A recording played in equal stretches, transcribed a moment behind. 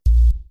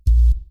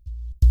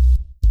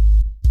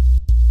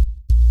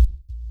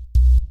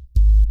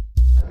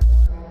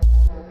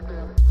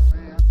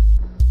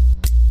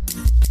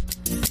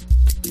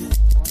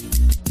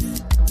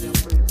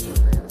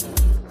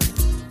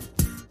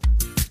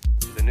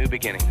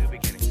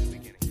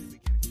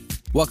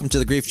Welcome to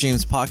the Grief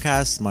Dreams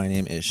podcast. My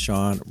name is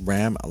Sean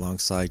Ram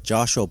alongside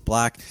Joshua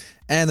Black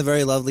and the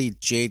very lovely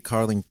Jade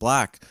Carling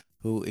Black,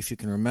 who, if you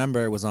can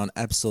remember, was on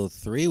episode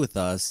 3 with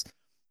us.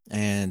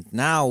 And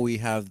now we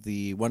have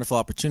the wonderful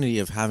opportunity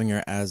of having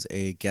her as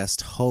a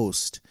guest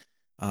host,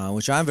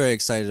 which I'm very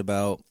excited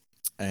about.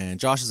 And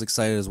Josh is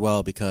excited as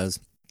well because,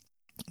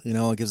 you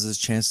know, it gives us a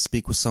chance to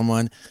speak with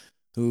someone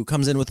who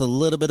comes in with a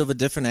little bit of a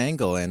different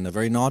angle and a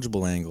very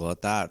knowledgeable angle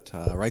at that.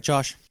 Right,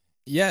 Josh?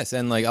 Yes,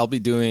 and I'll be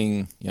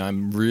doing,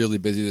 I'm really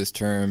busy this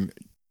term,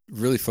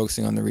 really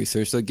focusing on the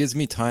research. So it gives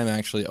me time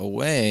actually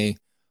away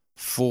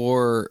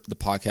for the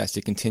podcast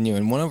to continue.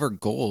 And one of our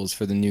goals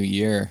for the new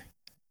year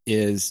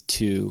is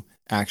to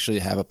actually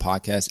have a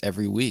podcast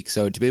every week.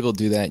 So to be able to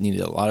do that, you need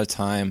a lot of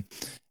time.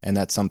 And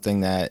that's something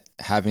that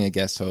having a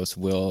guest host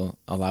will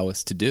allow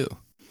us to do.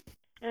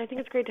 And I think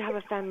it's great to have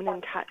a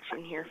feminine touch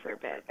in here for a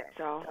bit.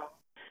 So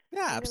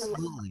yeah,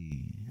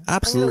 absolutely. I'm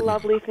going to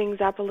lovely things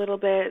up a little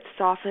bit,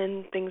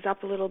 soften things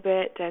up a little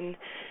bit, and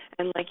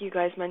like you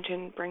guys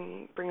mentioned,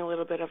 bring a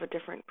little bit of a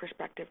different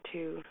perspective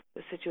to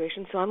the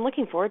situation. So I'm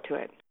looking forward to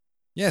it.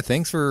 Yeah,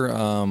 thanks for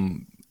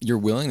your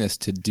willingness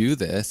to do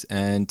this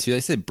and to, like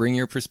I said, bring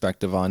your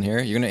perspective on here.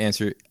 You're going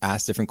to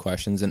ask different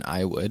questions than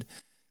I would.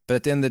 But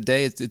at the end of the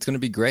day, it's going to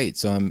be great.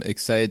 So I'm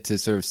excited to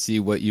sort of see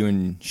what you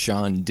and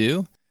Sean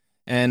do.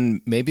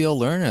 And maybe I'll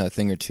learn a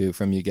thing or two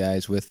from you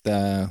guys with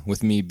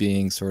me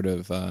being sort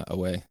of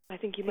away. I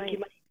think you might.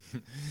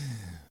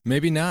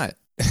 Maybe not.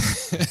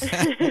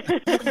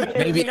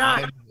 Maybe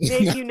not.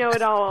 Maybe you know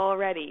it all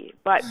already,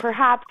 but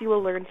perhaps you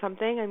will learn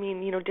something. I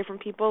mean,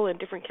 different people and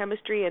different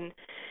chemistry, and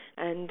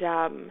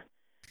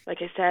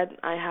like I said,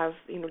 I have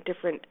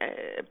different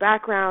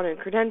background and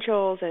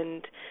credentials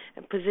and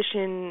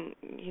position,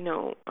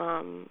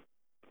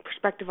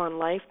 perspective on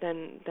life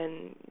than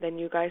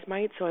you guys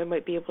might, so I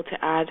might be able to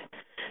add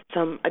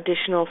some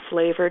additional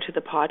flavor to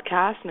the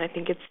podcast, and I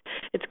think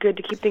it's good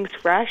to keep things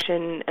fresh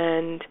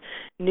and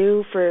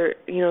new for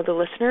the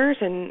listeners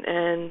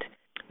and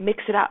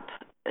mix it up,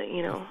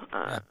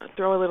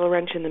 throw a little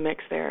wrench in the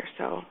mix there.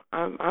 So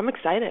I'm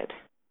excited.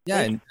 Yeah,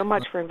 Thank you so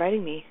much for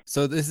inviting me.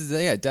 So this is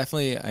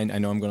definitely. I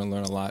know I'm going to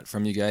learn a lot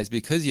from you guys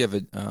because you have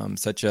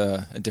such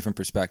a different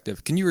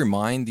perspective. Can you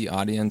remind the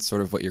audience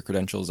sort of what your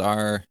credentials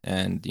are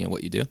and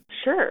what you do?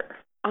 Sure.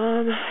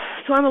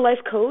 So I'm a life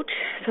coach.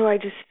 So I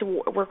just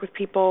work with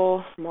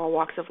people from all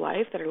walks of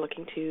life that are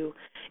looking to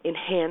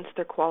enhance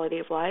their quality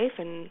of life,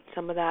 and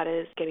some of that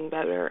is getting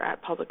better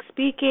at public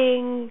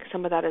speaking.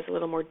 Some of that is a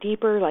little more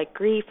deeper, like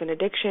grief and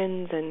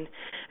addictions and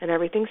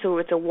everything. So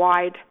it's a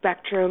wide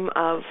spectrum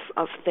of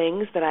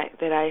things that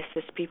I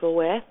assist people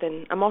with.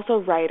 And I'm also a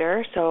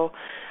writer, so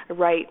I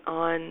write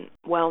on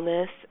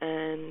wellness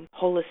and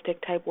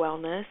holistic type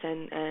wellness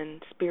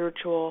and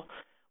spiritual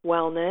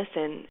wellness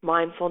and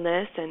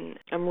mindfulness, and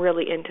I'm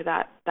really into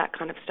that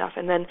kind of stuff.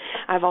 And then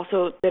I've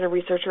also been a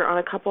researcher on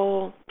a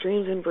couple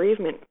dreams and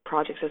bereavement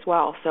projects as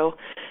well. So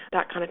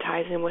that kind of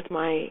ties in with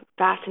my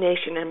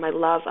fascination and my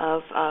love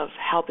of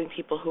helping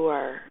people who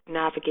are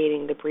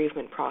navigating the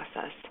bereavement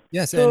process.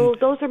 Yes. So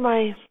those are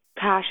my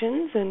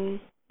passions, and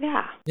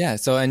yeah. Yeah.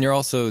 So, and you're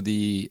also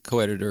the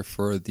co-editor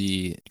for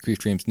the Grief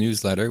Dreams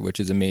newsletter, which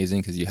is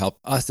amazing because you help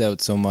us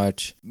out so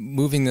much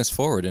moving this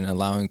forward and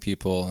allowing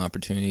people an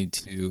opportunity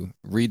to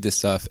read this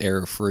stuff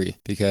error-free.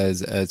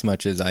 Because as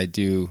much as I'm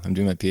doing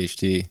my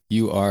PhD,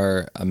 you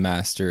are a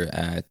master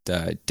at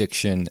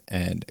diction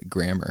and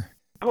grammar.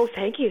 Oh,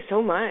 thank you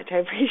so much. I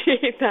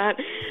appreciate that.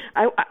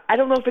 I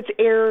don't know if it's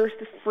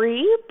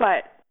error-free,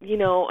 but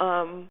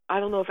I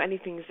don't know if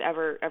anything's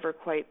ever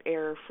quite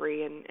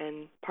error-free,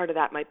 and part of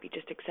that might be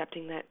just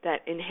accepting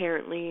that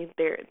inherently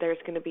there's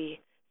going to be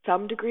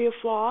some degree of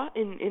flaw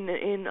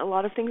in a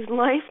lot of things in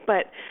life,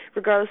 but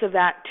regardless of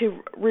that, to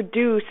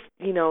reduce,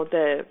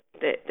 the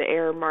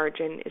error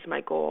margin is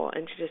my goal,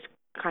 and to just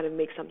kind of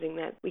make something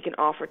that we can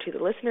offer to the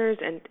listeners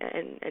and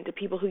to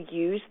people who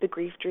use the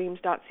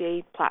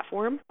griefdreams.ca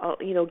platform. I'll,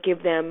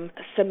 give them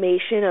a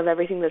summation of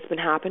everything that's been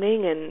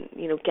happening and,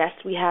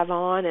 guests we have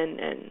on,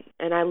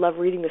 and I love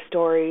reading the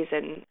stories,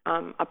 and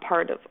a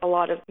part of a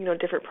lot of,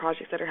 different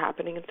projects that are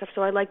happening and stuff.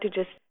 So I like to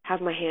just have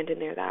my hand in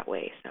there that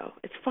way. So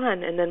it's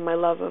fun. And then my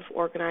love of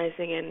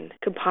organizing and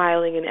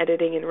compiling and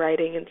editing and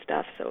writing and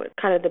stuff. So it's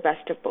kind of the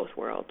best of both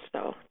worlds.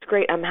 So it's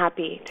great. I'm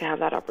happy to have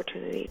that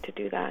opportunity to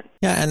do that.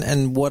 Yeah.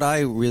 And what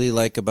I really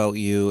like about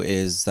you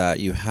is that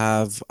you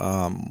have,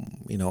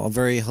 a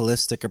very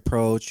holistic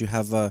approach. You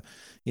have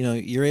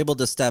you're able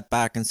to step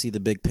back and see the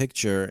big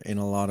picture in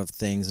a lot of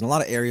things, in a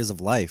lot of areas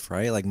of life,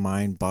 right? Like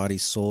mind, body,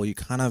 soul. You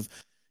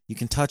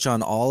can touch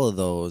on all of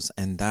those,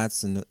 and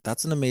that's an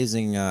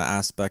amazing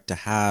aspect to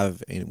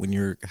have when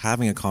you're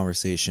having a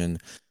conversation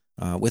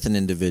with an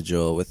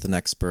individual, with an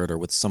expert, or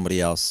with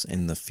somebody else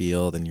in the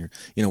field. And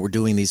we're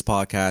doing these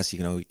podcasts.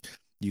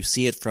 You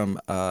see it from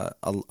a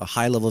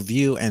high level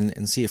view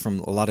and see it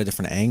from a lot of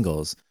different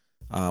angles.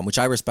 Which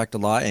I respect a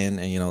lot, and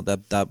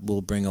that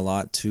will bring a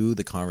lot to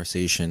the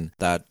conversation.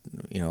 That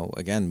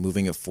again,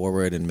 moving it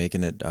forward and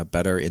making it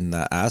better in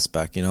that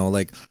aspect.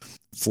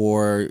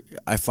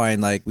 I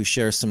find like we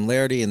share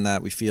similarity in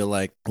that we feel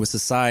like with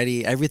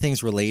society,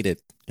 everything's related.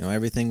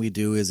 Everything we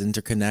do is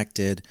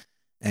interconnected,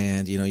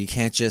 and, you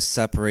can't just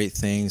separate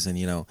things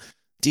and,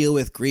 deal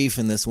with grief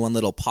in this one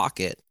little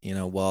pocket.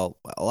 Well,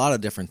 a lot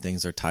of different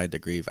things are tied to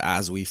grief,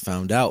 as we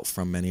found out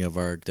from many of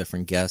our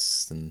different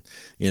guests. And,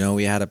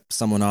 we had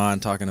someone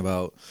on talking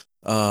about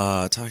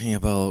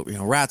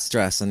rat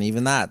stress, and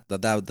even that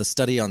the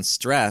study on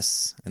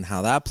stress and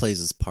how that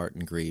plays its part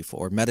in grief,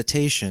 or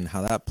meditation,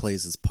 how that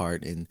plays its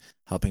part in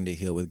helping to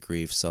heal with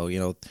grief. So,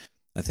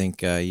 I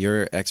think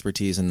your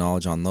expertise and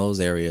knowledge on those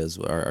areas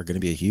are going to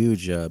be a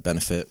huge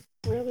benefit.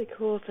 Really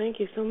cool. Thank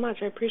you so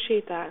much. I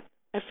appreciate that.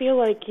 I feel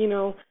like,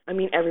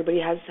 everybody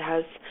has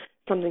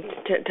something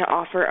to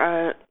offer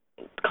a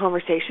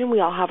conversation.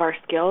 We all have our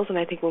skills, and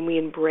I think when we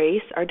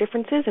embrace our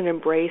differences and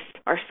embrace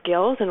our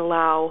skills and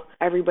allow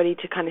everybody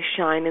to kind of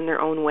shine in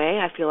their own way,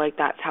 I feel like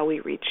that's how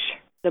we reach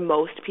the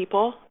most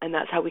people, and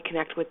that's how we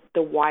connect with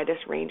the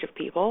widest range of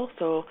people.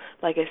 So,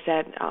 like I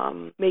said,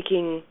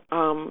 making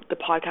the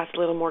podcast a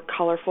little more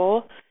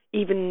colorful,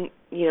 even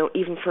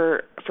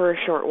for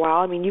a short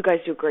while. You guys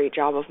do a great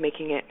job of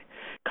making it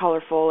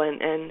colorful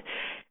and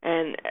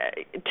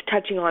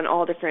touching on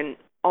all different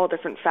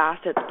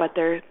facets, but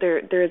there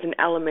is an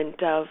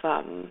element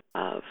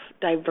of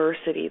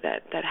diversity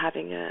that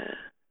having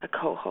a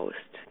co-host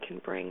can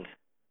bring.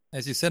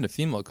 As you said, a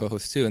female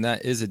co-host too, and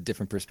that is a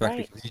different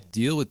perspective. Right. You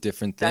deal with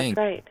different things.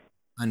 That's right.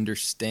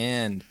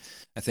 Understand,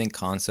 I think,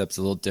 concepts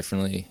a little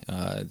differently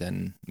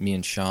than me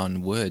and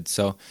Sean would.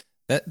 So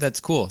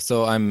that's cool.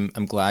 So I'm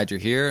glad you're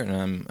here,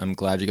 and I'm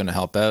glad you're going to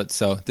help out.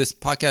 So this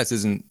podcast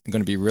isn't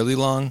going to be really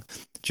long,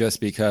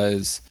 just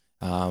because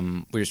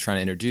we're just trying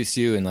to introduce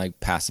you and like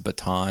pass the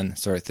baton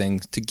sort of thing,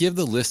 to give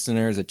the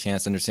listeners a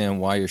chance to understand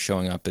why you're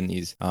showing up in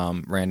these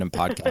random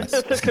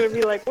podcasts. It's going to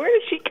be like, where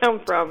did she come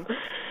from?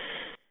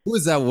 Who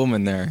is that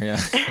woman there?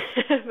 Yeah.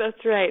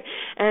 That's right.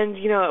 And,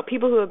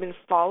 people who have been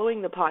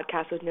following the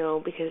podcast would know,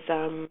 because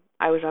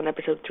I was on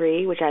episode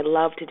 3, which I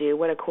love to do.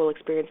 What a cool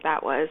experience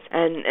that was.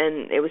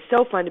 And it was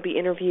so fun to be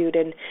interviewed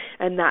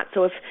and that.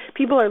 So if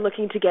people are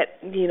looking to get,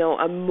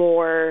 a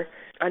more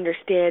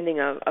understanding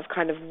of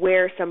kind of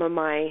where some of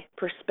my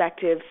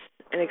perspectives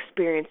and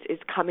experience is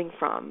coming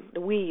from,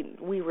 we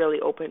really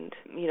opened,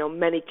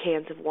 many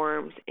cans of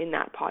worms in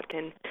that podcast,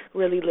 and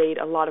really laid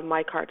a lot of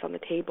my cards on the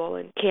table,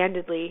 and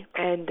candidly.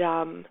 And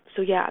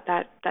so yeah,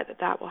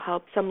 that will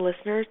help some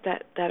listeners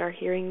that are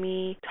hearing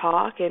me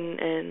talk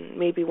and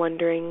maybe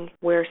wondering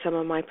where some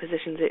of my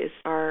positions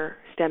are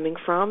stemming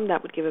from.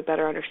 That would give a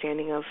better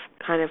understanding of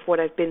kind of what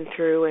I've been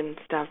through and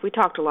stuff. We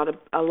talked a lot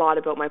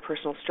about my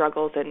personal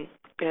struggles and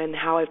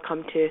how I've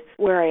come to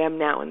where I am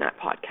now in that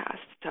podcast.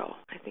 So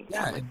I think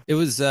it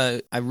was.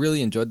 I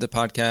really enjoyed the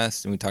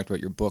podcast, and we talked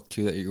about your book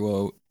too that you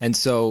wrote, and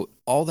so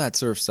all that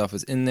sort of stuff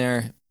was in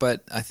there.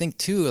 But I think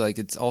too, like,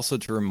 it's also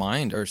to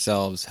remind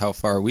ourselves how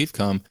far we've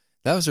come.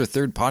 That was our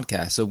 3rd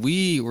podcast, so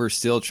we were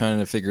still trying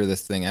to figure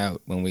this thing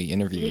out when we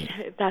interviewed.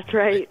 Yeah, that's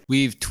right.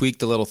 We've tweaked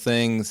the little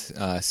things,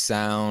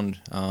 sound,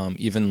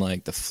 even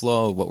like the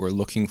flow of what we're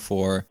looking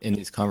for in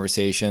these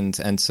conversations.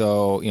 And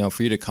so,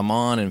 for you to come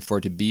on and for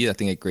it to be, I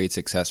think, a great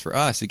success for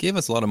us, it gave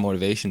us a lot of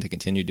motivation to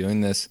continue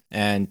doing this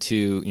and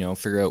to,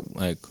 figure out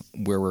like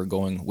where we're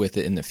going with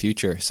it in the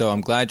future. So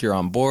I'm glad you're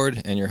on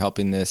board and you're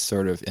helping this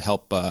sort of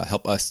help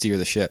us steer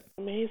the ship.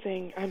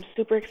 Amazing. I'm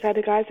super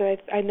excited, guys.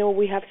 I know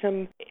we have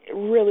some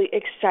really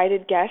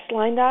excited guests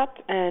lined up,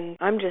 and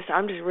I'm just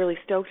really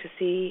stoked to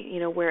see,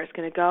 where it's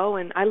going to go.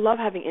 And I love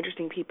having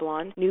interesting people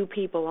on, new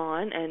people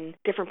on, and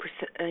different,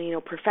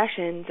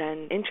 professions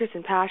and interests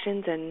and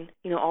passions, and,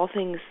 all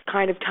things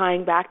kind of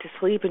tying back to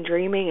sleep and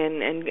dreaming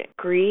and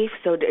grief.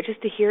 So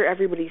just to hear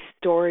everybody's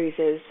stories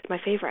is my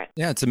favorite.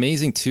 Yeah, it's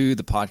amazing too.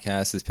 The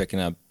podcast is picking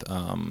up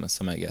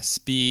some, I guess,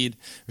 speed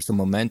or some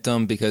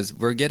momentum, because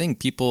we're getting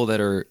people that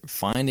are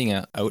finding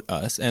out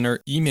us and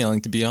are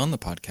emailing to be on the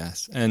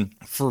podcast. And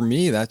for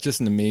me, that's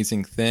just an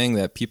amazing thing,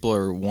 that people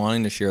are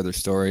wanting to share their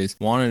stories,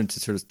 wanting to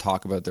sort of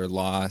talk about their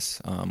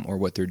loss or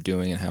what they're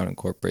doing and how it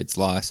incorporates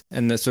loss,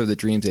 and that's sort of the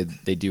dreams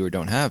they do or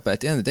don't have. But at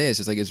the end of the day, it's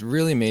just like, it's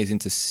really amazing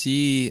to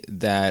see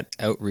that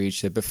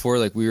outreach. That before,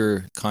 like, we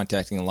were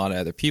contacting a lot of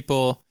other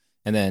people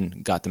and then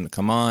got them to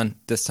come on.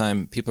 This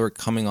time, people are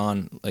coming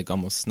on, like,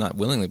 almost not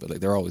willingly, but like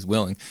they're always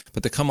willing,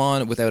 but they come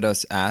on without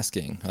us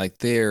asking. Like,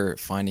 they're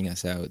finding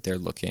us out, they're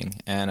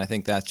looking. And I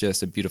think that's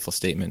just a beautiful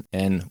statement,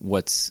 and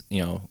what's,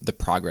 the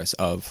progress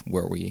of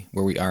where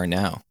we are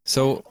now.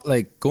 So,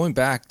 like, going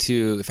back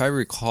to, if I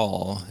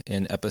recall,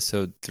 in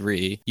episode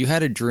 3, you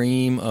had a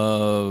dream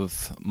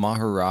of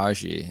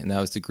Maharaji, and that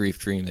was the grief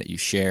dream that you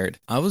shared.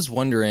 I was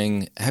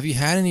wondering, have you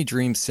had any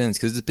dreams since?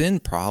 Because it's been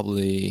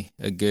probably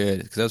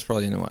because that was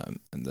probably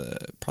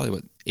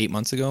probably 8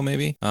 months ago,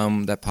 maybe,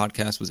 that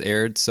podcast was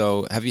aired.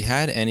 So have you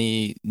had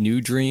any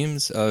new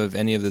dreams of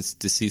any of the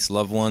deceased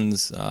loved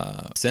ones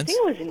since? I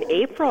think it was in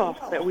April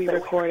that we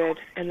recorded,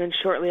 and then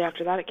shortly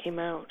after that it came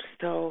out.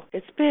 So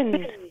it's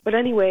been, but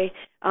anyway,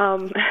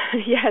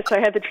 yes, I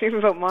had the dream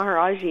about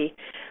Maharaji,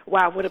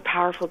 wow, what a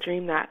powerful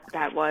dream that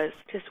was.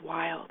 Just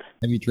wild.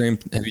 Have you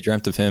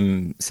dreamt of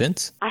him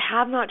since? I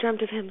have not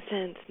dreamt of him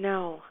since,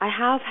 no. I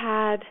have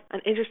had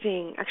an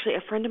interesting, actually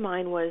a friend of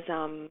mine was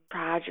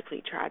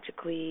tragically,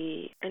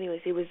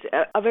 anyways, it was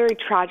a very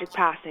tragic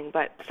passing,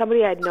 but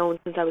somebody I had known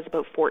since I was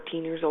about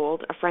 14 years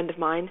old, a friend of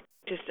mine.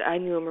 Just, I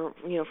knew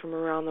him, from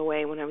around the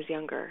way when I was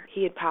younger.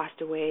 He had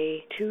passed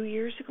away 2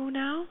 years ago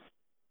now.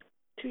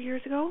 2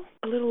 years ago,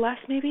 a little less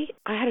maybe.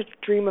 I had a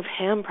dream of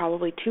him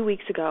probably 2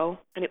 weeks ago,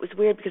 and it was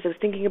weird because I was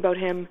thinking about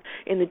him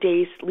in the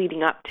days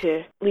leading up to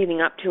it,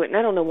 and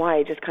I don't know why,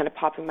 it just kind of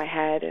popped in my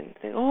head and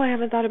think, I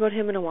haven't thought about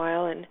him in a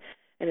while, and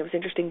it was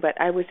interesting. But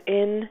I was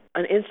in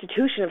an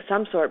institution of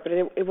some sort, but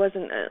it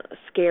wasn't a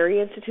scary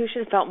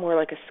institution. It felt more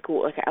like a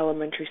school, like an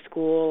elementary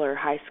school or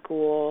high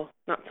school,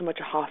 not so much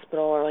a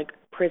hospital or like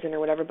prison or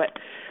whatever, but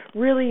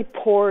really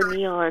poor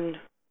neon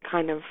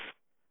kind of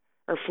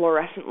or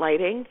fluorescent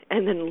lighting,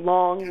 and then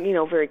long,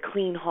 very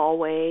clean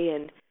hallway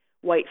and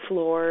white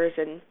floors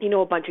and,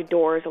 a bunch of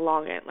doors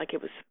along it, like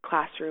it was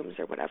classrooms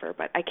or whatever.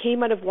 But I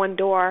came out of one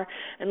door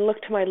and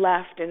looked to my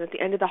left, and at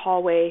the end of the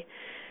hallway,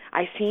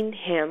 I seen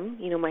him,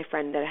 my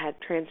friend that had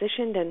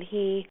transitioned, and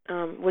he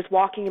was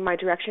walking in my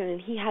direction,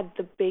 and he had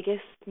the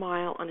biggest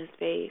smile on his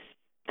face,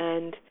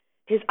 and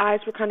his eyes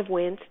were kind of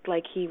winced,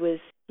 like he was,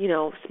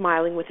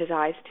 smiling with his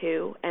eyes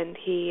too. And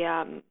he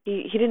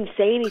didn't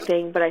say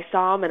anything, but I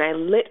saw him and I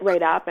lit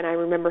right up, and I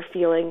remember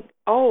feeling,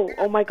 oh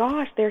my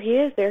gosh, there he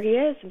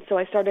is. And so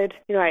I started,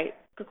 I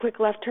a quick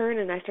left turn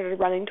and I started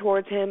running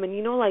towards him.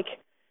 And like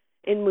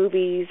in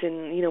movies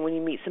and, when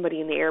you meet somebody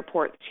in the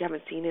airport that you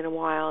haven't seen in a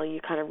while, you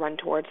kind of run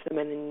towards them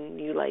and then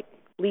you like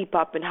leap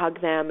up and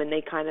hug them and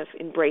they kind of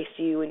embrace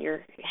you and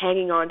you're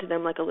hanging on to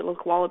them like a little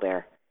koala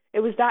bear. It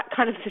was that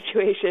kind of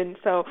situation.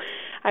 So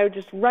I was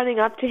just running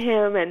up to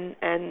him and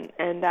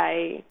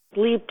I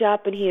leaped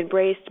up and he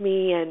embraced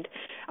me and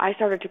I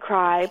started to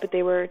cry, but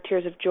they were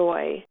tears of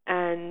joy.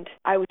 And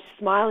I was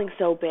smiling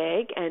so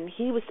big and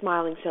he was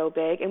smiling so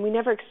big, and we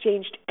never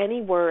exchanged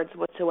any words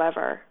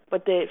whatsoever.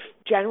 But the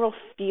general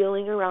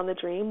feeling around the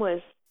dream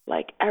was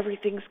like,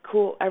 everything's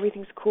cool.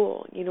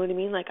 You know what I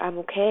mean? Like, I'm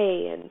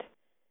okay and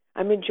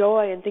I'm in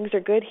joy and things are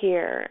good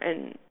here.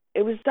 And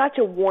it was such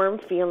a warm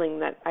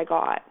feeling that I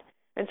got.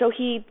 And so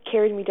he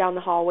carried me down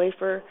the hallway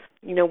for,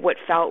 what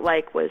felt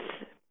like was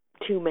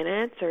 2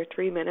 minutes or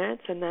 3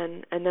 minutes, and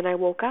then I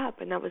woke up,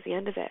 and that was the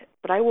end of it.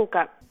 But I woke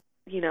up,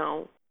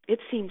 it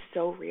seemed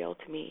so real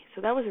to me.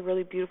 So that was a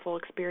really beautiful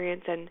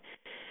experience, and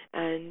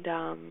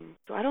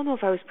so I don't know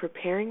if I was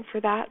preparing for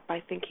that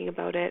by thinking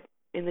about it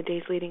in the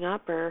days leading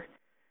up,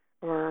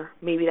 or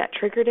maybe that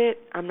triggered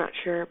it. I'm not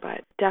sure,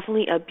 but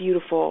definitely a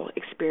beautiful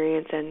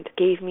experience and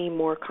gave me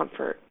more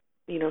comfort,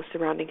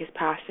 surrounding his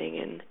passing.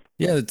 And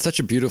yeah, it's such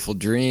a beautiful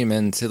dream.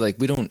 And so, like,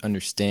 we don't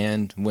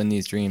understand when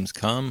these dreams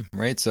come,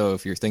 right? So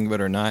if you're thinking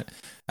about it or not,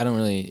 I don't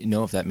really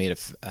know if that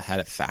had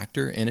a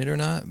factor in it or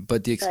not.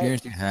 But the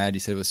experience you had, you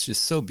said, was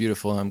just so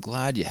beautiful. And I'm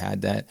glad you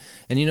had that.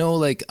 And,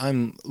 like,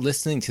 I'm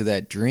listening to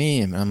that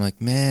dream. And I'm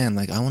like, man,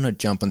 like, I want to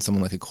jump on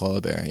someone like a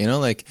koala bear,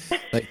 like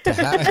to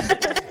have,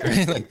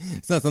 right? Like,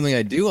 it's not something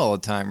I do all the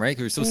time, right?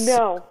 'Cause we're so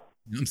no.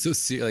 I'm so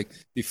serious. Like,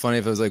 it'd be funny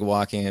if I was like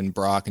walking in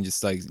Brock and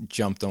just like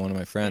jumped on one of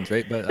my friends,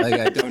 right? But like,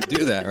 I don't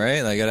do that,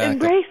 right? Like,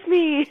 embrace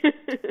me.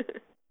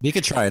 We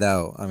could try it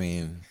out. I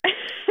mean,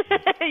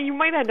 you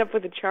might end up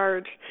with a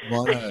charge.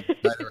 Well, I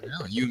don't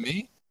know. You,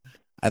 me?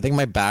 I think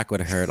my back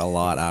would hurt a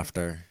lot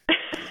after.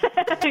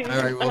 All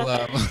right,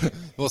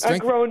 well, a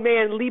grown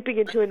man leaping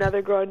into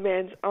another grown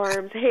man's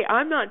arms. Hey,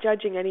 I'm not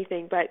judging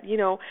anything, but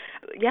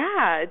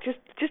yeah,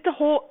 just the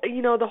whole,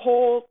 the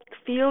whole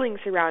feeling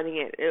surrounding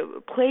it,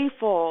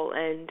 playful,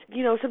 and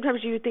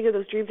sometimes you think of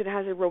those dreams and it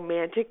has a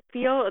romantic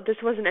feel. This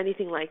wasn't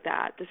anything like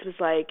that. This was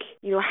like,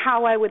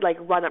 how I would like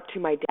run up to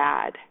my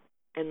dad.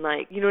 And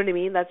like, you know what I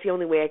mean? That's the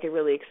only way I could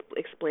really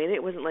explain it.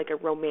 It wasn't like a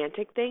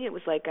romantic thing. It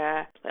was like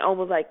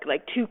almost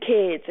like two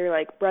kids or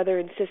like brother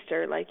and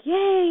sister. Like,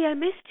 yay, I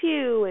missed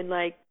you, and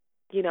like,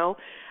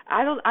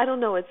 I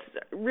don't know. It's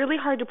really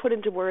hard to put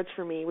into words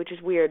for me, which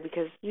is weird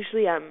because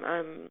usually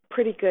I'm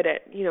pretty good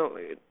at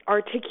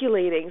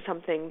articulating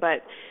something.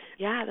 But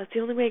yeah, that's the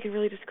only way I can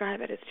really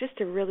describe it. It's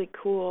just a really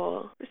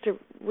cool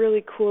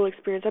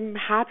experience. I'm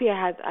happy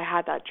I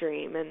had that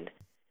dream, and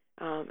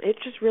it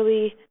just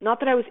really, not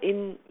that I was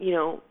in,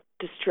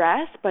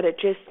 distress, but it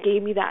just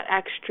gave me that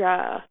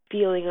extra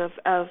feeling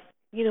of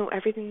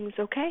everything's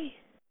okay.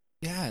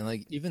 Yeah, and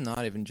like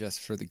not even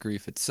just for the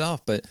grief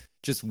itself, but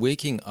just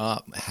waking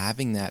up,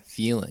 having that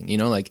feeling,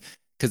 like,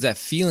 because that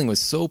feeling was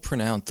so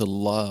pronounced, the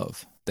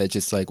love that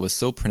just like was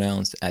so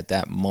pronounced at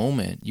that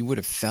moment, you would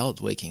have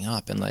felt waking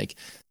up. And like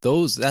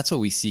that's what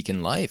we seek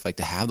in life, like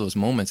to have those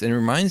moments. And it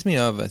reminds me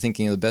of, I think,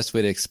 the best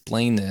way to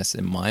explain this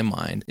in my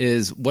mind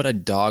is what a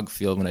dog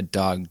feels when a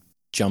dog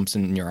jumps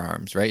in your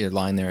arms, right? You're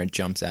lying there and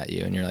jumps at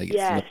you and you're like,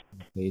 yes,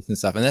 face and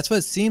stuff. And that's what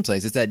it seems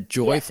like. It's that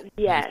joyful.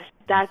 Yes.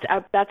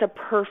 That's a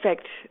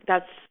perfect,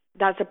 that's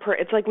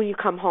it's like when you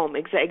come home,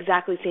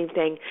 exactly same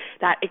thing.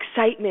 That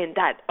excitement,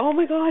 that, oh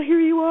my God, here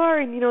you are,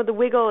 and the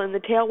wiggle and the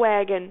tail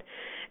wag and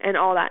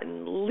all that,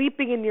 and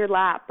leaping in your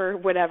lap or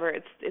whatever.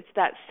 It's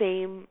that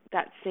same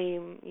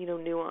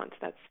nuance.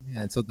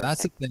 Yeah, and so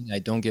that's the thing I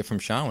don't get from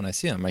Sean when I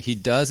see him. Like, he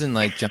doesn't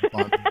like jump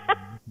on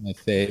my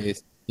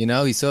face.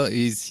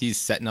 He's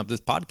setting up this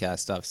podcast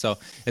stuff. So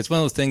it's one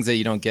of those things that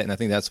you don't get, and I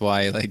think that's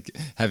why like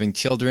having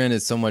children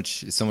is so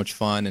much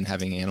fun, and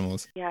having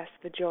animals. Yes,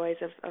 the joys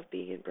of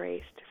being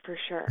embraced, for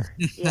sure.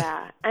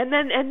 Yeah. And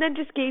then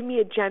just gave me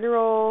a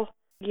general,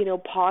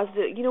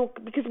 positive,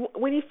 because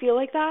when you feel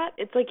like that,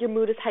 it's like your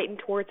mood is heightened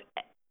towards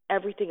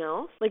everything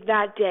else. Like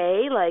that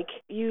day, like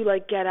you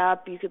like get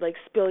up, you could like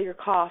spill your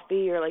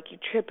coffee, or like you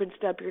trip and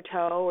stub your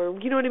toe, or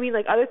you know what I mean?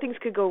 Like other things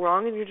could go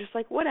wrong, and you're just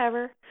like,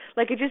 whatever.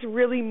 Like it just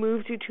really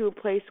moves you to a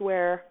place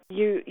where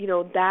you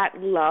that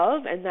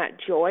love and that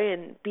joy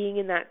and being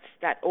in that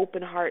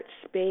open heart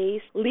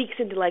space leaks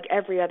into like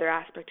every other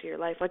aspect of your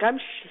life. Like I'm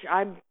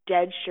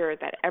dead sure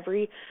that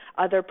every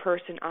other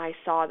person I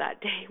saw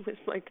that day was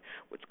like,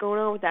 what's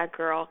going on with that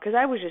girl? Because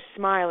I was just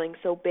smiling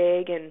so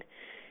big, and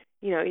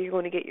you're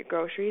going to get your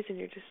groceries and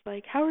you're just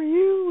like, how are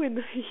you? And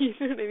you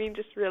know what I mean?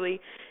 Just really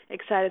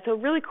excited. So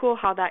really cool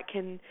how that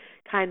can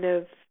kind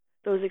of,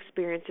 those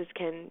experiences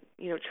can,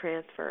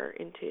 transfer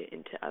into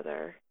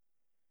other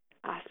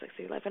aspects of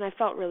your life. And I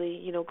felt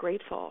really,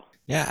 grateful.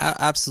 Yeah,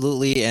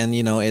 absolutely. And,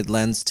 it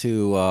lends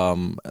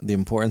to the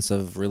importance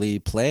of really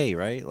play,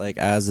 right? Like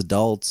as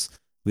adults,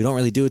 we don't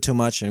really do it too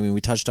much. I mean,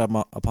 we touched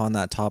upon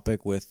that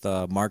topic with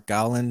Mark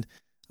Gowland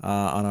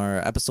on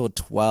our episode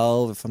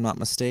 12, if I'm not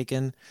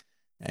mistaken.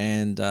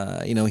 And,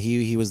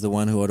 he was the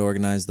one who had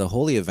organized the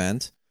Holy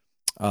event.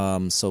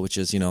 Which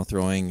is,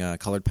 throwing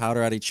colored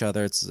powder at each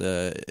other.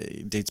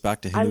 It dates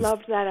back to him. I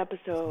loved that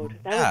episode.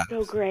 That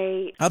was so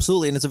great.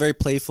 Absolutely. And it's a very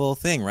playful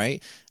thing,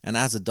 right? And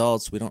as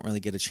adults, we don't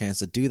really get a chance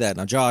to do that.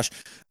 Now, Josh,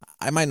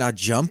 I might not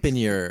jump in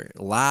your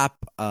lap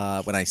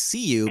when I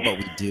see you, but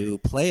we do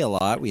play a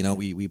lot.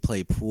 We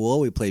play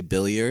pool, we play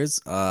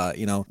billiards.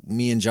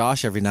 Me and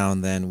Josh, every now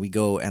and then, we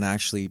go and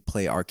actually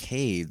play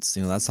arcades.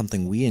 That's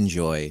something we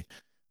enjoy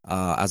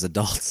as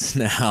adults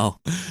now.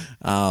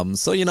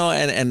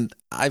 And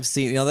I've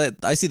seen, that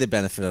I see the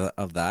benefit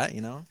of that,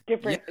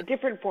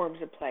 different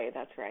forms of play.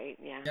 That's right.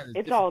 Yeah.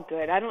 It's all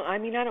good. I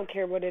don't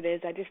care what it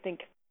is. I just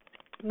think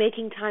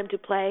making time to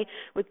play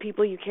with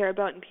people you care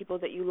about and people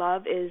that you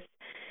love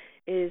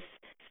is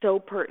so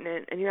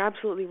pertinent. And you're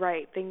absolutely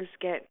right. Things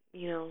get,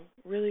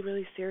 really,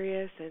 really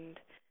serious,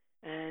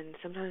 and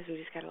sometimes we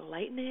just got to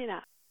lighten it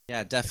up.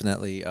 Yeah,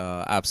 definitely.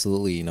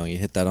 Absolutely. You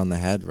hit that on the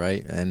head,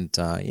 right? And,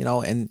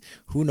 and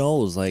who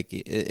knows, like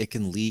it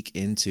can leak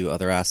into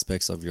other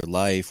aspects of your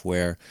life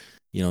where,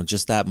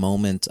 just that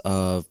moment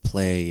of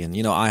play. And,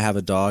 I have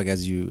a dog,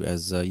 as you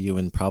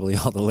and probably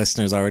all the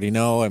listeners already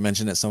know. I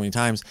mentioned it so many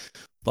times,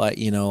 but,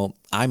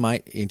 I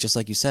might, just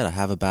like you said, I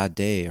have a bad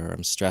day or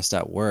I'm stressed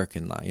at work,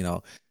 and,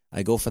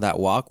 I go for that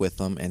walk with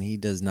him and he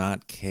does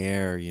not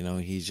care.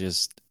 He's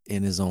just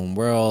in his own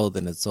world,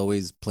 and it's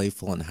always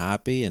playful and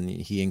happy, and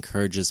he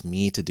encourages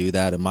me to do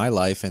that in my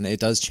life, and it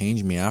does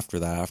change me after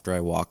that, after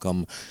I walk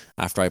them,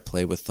 after I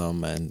play with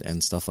them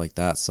and stuff like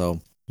that.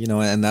 So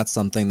and that's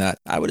something that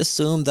I would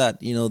assume that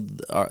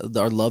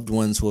our loved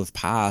ones who have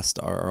passed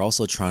are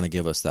also trying to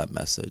give us that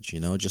message,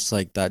 just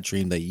like that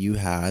dream that you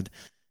had.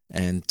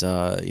 And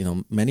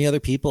many other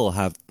people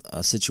have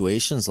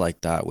situations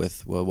like that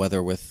with,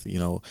 whether with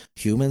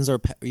humans or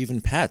even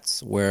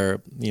pets,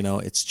 where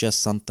it's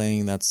just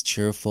something that's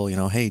cheerful.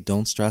 Hey,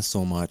 don't stress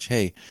so much.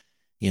 Hey,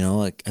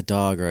 like a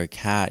dog or a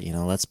cat.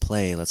 Let's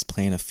play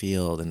in a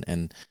field,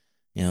 and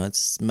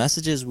it's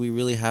messages we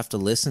really have to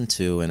listen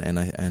to, and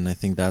I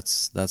think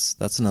that's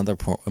another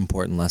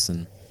important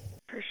lesson.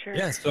 For sure.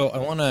 Yeah, so I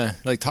want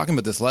to, talking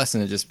about this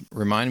lesson, it just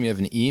reminded me of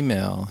an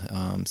email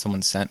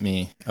someone sent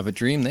me of a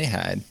dream they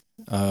had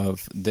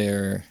of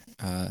their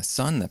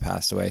son that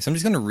passed away. So I'm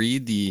just going to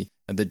read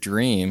the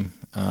dream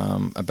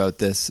about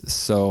this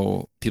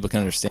so people can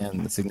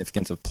understand the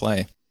significance of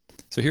play.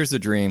 So here's the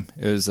dream.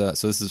 It was so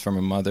this is from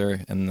a mother,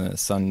 and the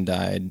son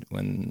died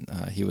when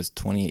he was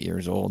 28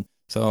 years old.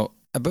 So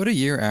about a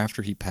year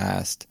after he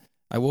passed,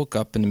 I woke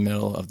up in the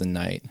middle of the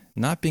night.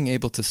 Not being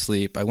able to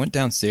sleep, I went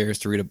downstairs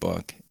to read a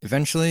book.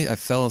 Eventually, I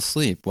fell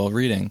asleep while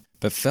reading,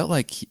 but felt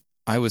like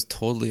I was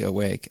totally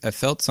awake. I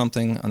felt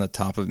something on the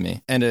top of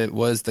me, and it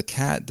was the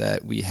cat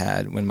that we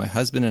had when my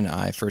husband and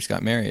I first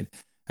got married.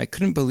 I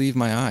couldn't believe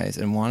my eyes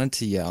and wanted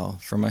to yell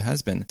for my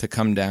husband to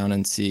come down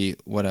and see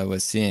what I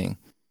was seeing.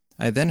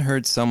 I then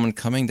heard someone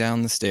coming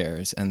down the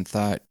stairs and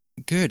thought,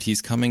 good,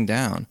 he's coming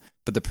down.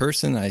 But the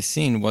person I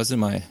seen wasn't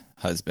my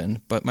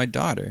husband, but my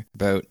daughter.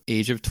 About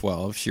age of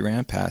 12, she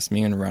ran past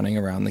me and running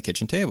around the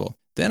kitchen table.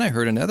 Then I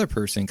heard another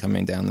person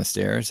coming down the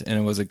stairs, and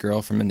it was a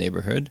girl from a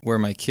neighborhood where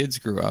my kids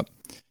grew up.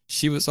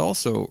 She was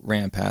also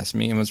ran past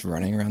me and was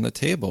running around the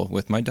table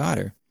with my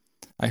daughter.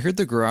 I heard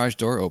the garage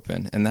door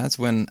open, and that's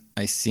when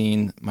I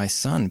seen my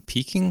son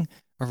peeking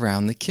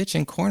around the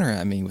kitchen corner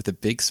at me with a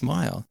big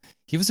smile.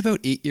 He was about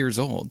 8 years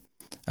old.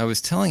 I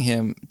was telling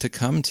him to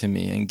come to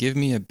me and give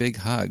me a big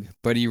hug,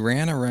 but he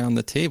ran around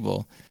the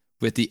table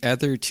with the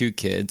other two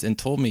kids and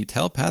told me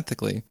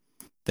telepathically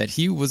that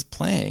he was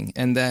playing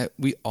and that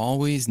we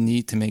always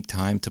need to make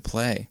time to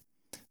play.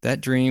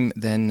 That dream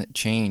then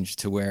changed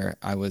to where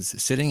I was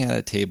sitting at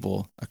a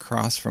table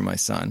across from my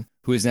son,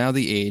 who is now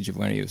the age of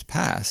when he was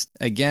passed.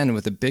 Again,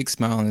 with a big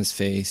smile on his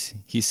face,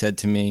 he said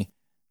to me,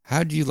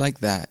 "How do you like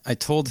that?" I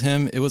told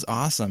him it was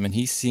awesome, and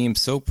he seemed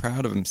so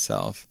proud of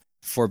himself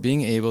for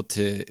being able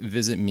to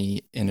visit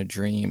me in a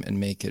dream and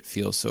make it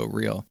feel so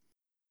real.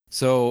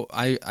 So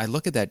I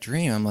look at that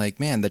dream, I'm like,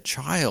 man, the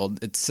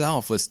child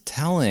itself was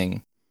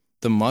telling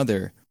the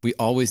mother, we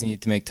always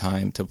need to make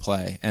time to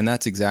play. And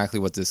that's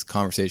exactly what this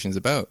conversation is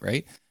about,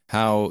 right?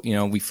 How,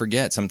 we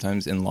forget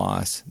sometimes in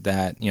loss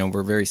that,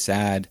 we're very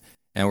sad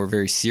and we're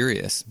very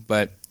serious.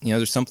 But,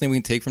 there's something we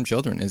can take from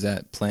children is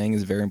that playing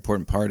is a very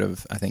important part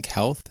of, I think,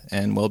 health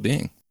and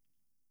well-being.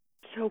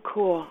 So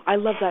cool. I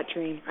love that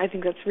dream. I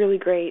think that's really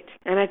great.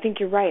 And I think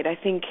you're right. I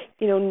think,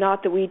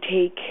 not that we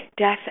take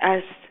death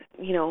as,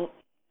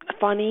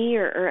 funny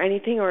or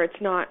anything, or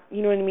it's not,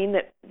 you know what I mean,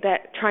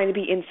 that trying to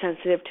be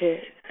insensitive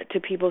to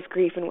people's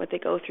grief and what they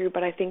go through,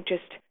 but I think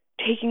just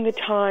taking the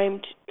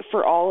time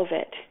for all of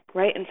it,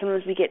 right? And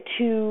sometimes we get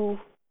too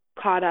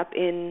caught up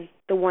in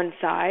the one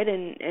side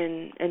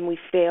and we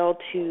fail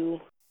to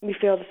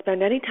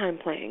spend any time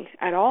playing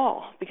at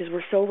all because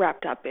we're so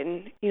wrapped up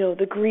in,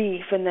 the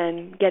grief and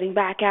then getting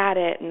back at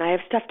it and I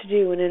have stuff to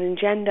do and an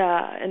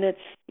agenda. And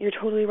you're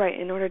totally right.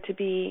 In order to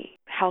be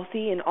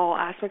healthy in all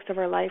aspects of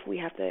our life, we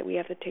have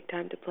to take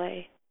time to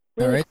play.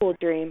 Really cool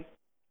dream.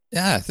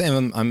 Yeah,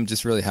 I'm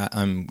just really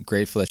I'm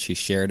grateful that she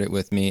shared it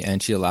with me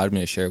and she allowed me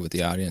to share it with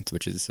the audience,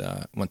 which is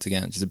once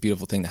again just a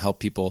beautiful thing to help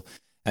people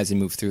as they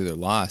move through their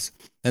loss.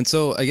 And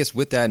so I guess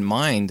with that in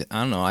mind,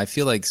 I don't know, I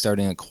feel like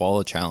starting a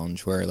koala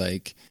challenge where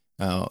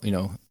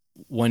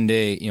one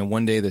day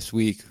this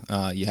week,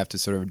 you have to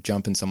sort of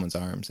jump in someeme's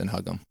arms and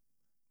hug them.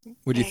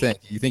 What do you think?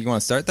 You think you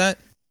want to start that?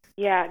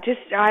 Yeah,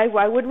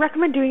 I would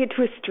recommend doing it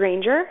to a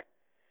stranger,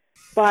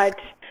 but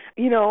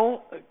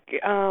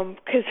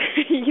because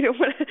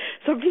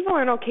some people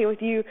aren't okay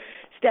with you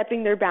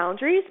stepping their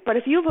boundaries. But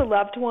if you have a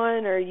loved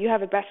one or you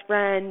have a best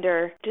friend,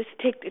 or just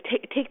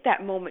take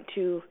that moment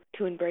to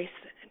embrace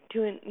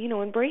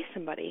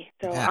somebody.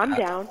 So yeah, I'm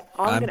down.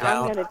 I'm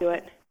gonna do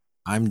it.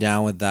 I'm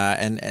down with that.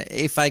 And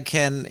if I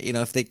can,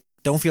 if they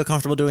don't feel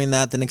comfortable doing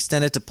that, then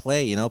extend it to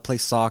play. Play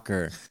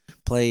soccer,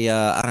 play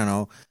I don't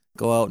know,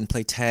 go out and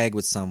play tag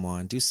with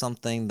someone. Do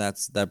something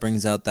that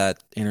brings out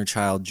that inner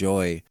child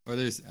joy. Or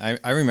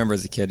I remember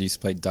as a kid I used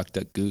to play Duck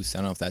Duck Goose. I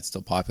don't know if that's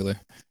still popular.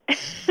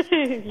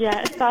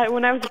 Yeah,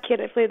 when I was a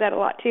kid I played that a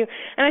lot too.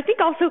 And I think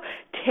also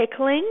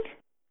tickling.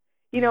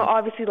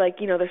 Obviously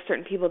there's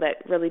certain people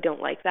that really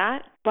don't like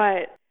that,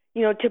 but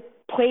to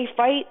play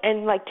fight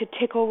and to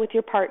tickle with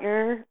your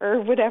partner or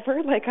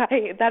whatever,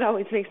 that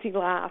always makes me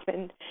laugh,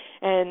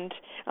 and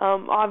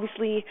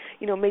obviously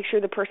make sure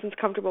the person's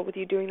comfortable with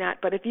you doing that.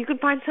 But if you can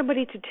find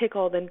somebody to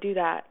tickle, then do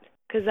that,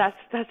 because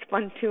that's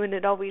fun too, and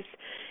it always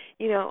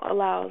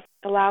allows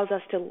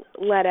us to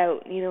let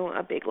out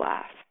a big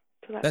laugh.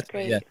 So that's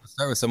great. Yeah,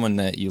 start with someone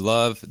that you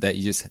love, that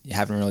you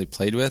haven't really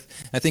played with.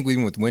 I think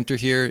even with winter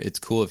here, it's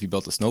cool if you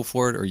built a snow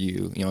fort or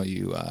you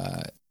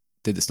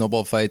did the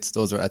snowball fights.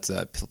 That's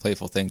a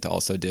playful thing to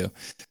also do.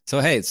 So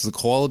hey, it's the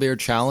Koala Bear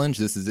Challenge.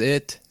 This is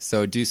it.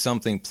 So do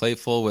something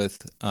playful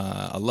with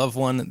a loved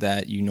one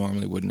that you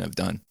normally wouldn't have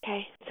done.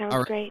 Okay,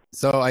 sounds great.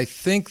 So I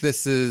think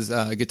this is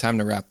a good time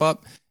to wrap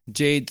up.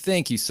 Jade,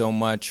 thank you so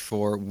much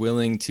for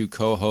willing to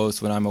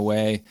co-host when I'm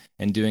away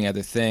and doing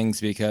other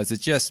things, because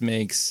it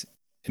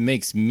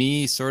makes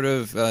me sort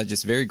of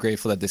just very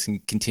grateful that this can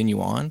continue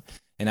on.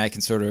 And I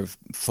can sort of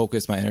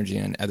focus my energy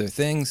on other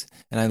things.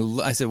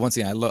 And I said, once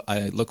again,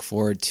 I look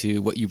forward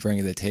to what you bring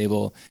to the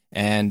table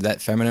and that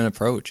feminine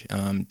approach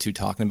to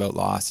talking about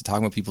loss, to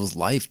talking about people's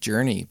life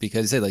journey.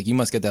 Because you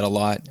must get that a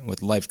lot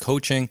with life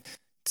coaching.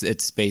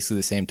 It's basically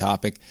the same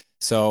topic.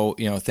 So,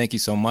 thank you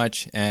so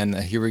much. And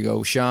here we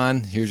go.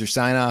 Sean, here's your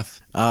sign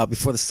off.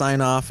 Before the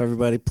sign off,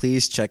 everybody,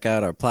 please check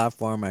out our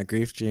platform at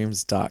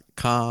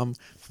griefdreams.com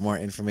for more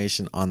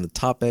information on the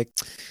topic.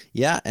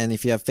 Yeah, and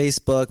if you have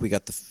Facebook, we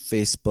got the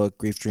Facebook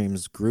Grief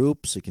Dreams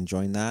group, so you can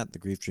join that, the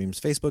Grief Dreams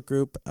Facebook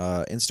group,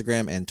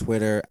 Instagram and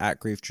Twitter at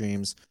Grief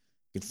Dreams.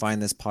 You can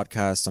find this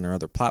podcast on our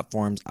other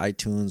platforms,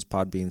 iTunes,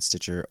 Podbean,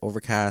 Stitcher,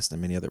 Overcast,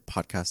 and many other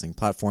podcasting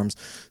platforms.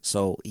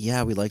 So,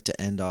 yeah, we like to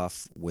end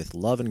off with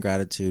love and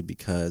gratitude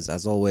because,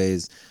 as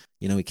always,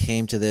 we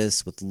came to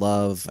this with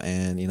love,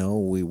 and,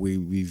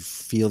 we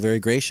feel very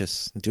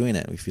gracious doing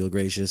it. We feel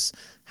gracious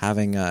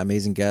having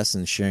amazing guests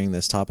and sharing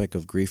this topic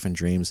of grief and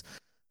dreams.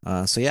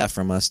 So, yeah,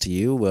 from us to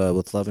you,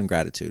 with love and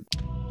gratitude.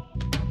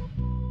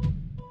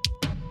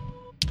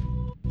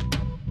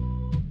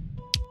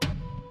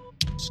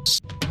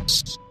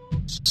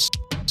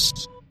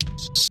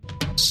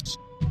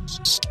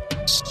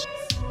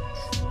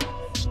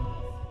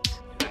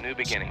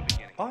 Beginning.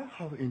 I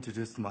have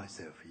introduced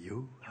myself.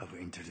 You have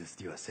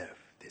introduced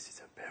yourself. This is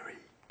a very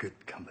good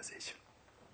conversation.